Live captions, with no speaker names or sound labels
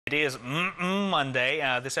It is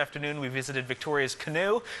Monday. This afternoon we visited Victoria's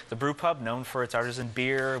Canoe, the brewpub known for its artisan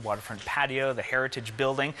beer, waterfront patio, the heritage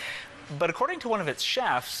building. But according to one of its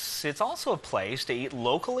chefs, it's also a place to eat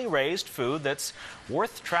locally raised food that's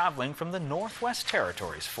worth traveling from the Northwest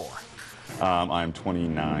Territories for. I'm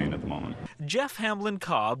 29 at the moment. Jeff Hamlin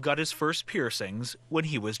Cobb got his first piercings when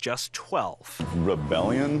he was just 12.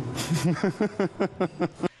 Rebellion?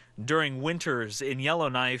 During winters in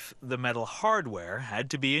Yellowknife, the metal hardware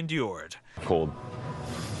had to be endured. Cold.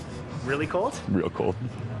 Really cold? Real cold.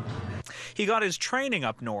 He got his training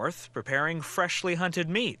up north, preparing freshly hunted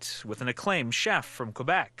meat with an acclaimed chef from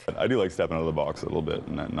Quebec. I do like stepping out of the box a little bit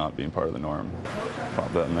and not being part of the norm.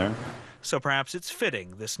 Pop that in there. So perhaps it's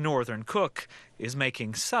fitting this northern cook is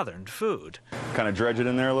making southern food. Kind of dredge it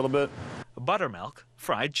in there a little bit. Buttermilk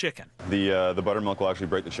fried chicken. The buttermilk will actually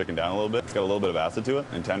break the chicken down a little bit. It's got a little bit of acid to it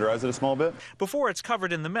and tenderize it a small bit. Before it's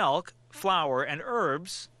covered in the milk, flour, and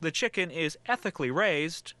herbs, the chicken is ethically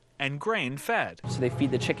raised and grain-fed. So they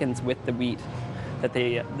feed the chickens with the wheat that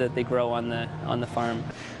they grow on the farm.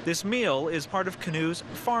 This meal is part of Canoe's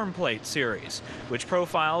Farm Plate series, which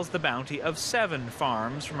profiles the bounty of 7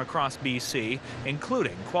 farms from across BC,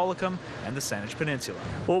 including Qualicum and the Saanich Peninsula.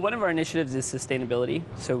 Well, one of our initiatives is sustainability.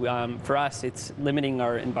 So for us, it's limiting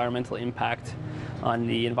our environmental impact on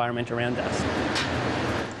the environment around us.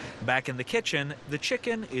 Back in the kitchen, the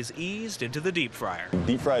chicken is eased into the deep fryer.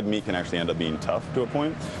 Deep fried meat can actually end up being tough to a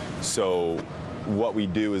point. So what we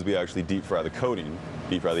do is we actually deep fry the coating,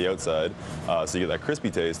 deep fry the outside, so you get that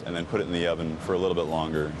crispy taste, and then put it in the oven for a little bit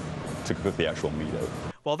longer to cook the actual meat out.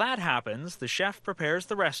 While that happens, the chef prepares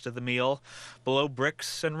the rest of the meal below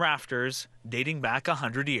bricks and rafters dating back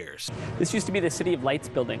 100 years. This used to be the City of Lights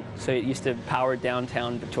building, so it used to power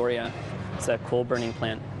downtown Victoria. It's a coal-burning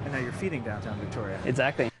plant. And now you're feeding downtown Victoria.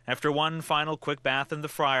 Exactly. After one final quick bath in the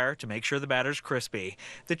fryer to make sure the batter's crispy,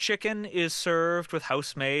 the chicken is served with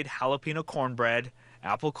house-made jalapeno cornbread,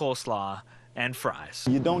 apple coleslaw, and fries.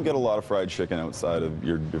 You don't get a lot of fried chicken outside of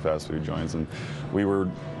your fast food joints, and we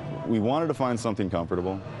wanted to find something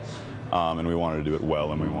comfortable, and we wanted to do it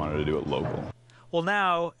well, and we wanted to do it local. Well,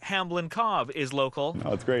 now Hamlin Cobb is local.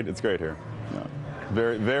 No, it's great. It's great here. No,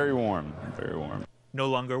 very, very warm. Very warm. No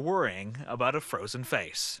longer worrying about a frozen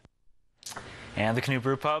face. And the Canoe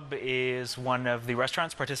Brewpub is one of the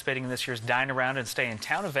restaurants participating in this year's Dine Around and Stay in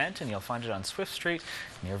Town event, and you'll find it on Swift Street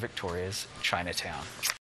near Victoria's Chinatown.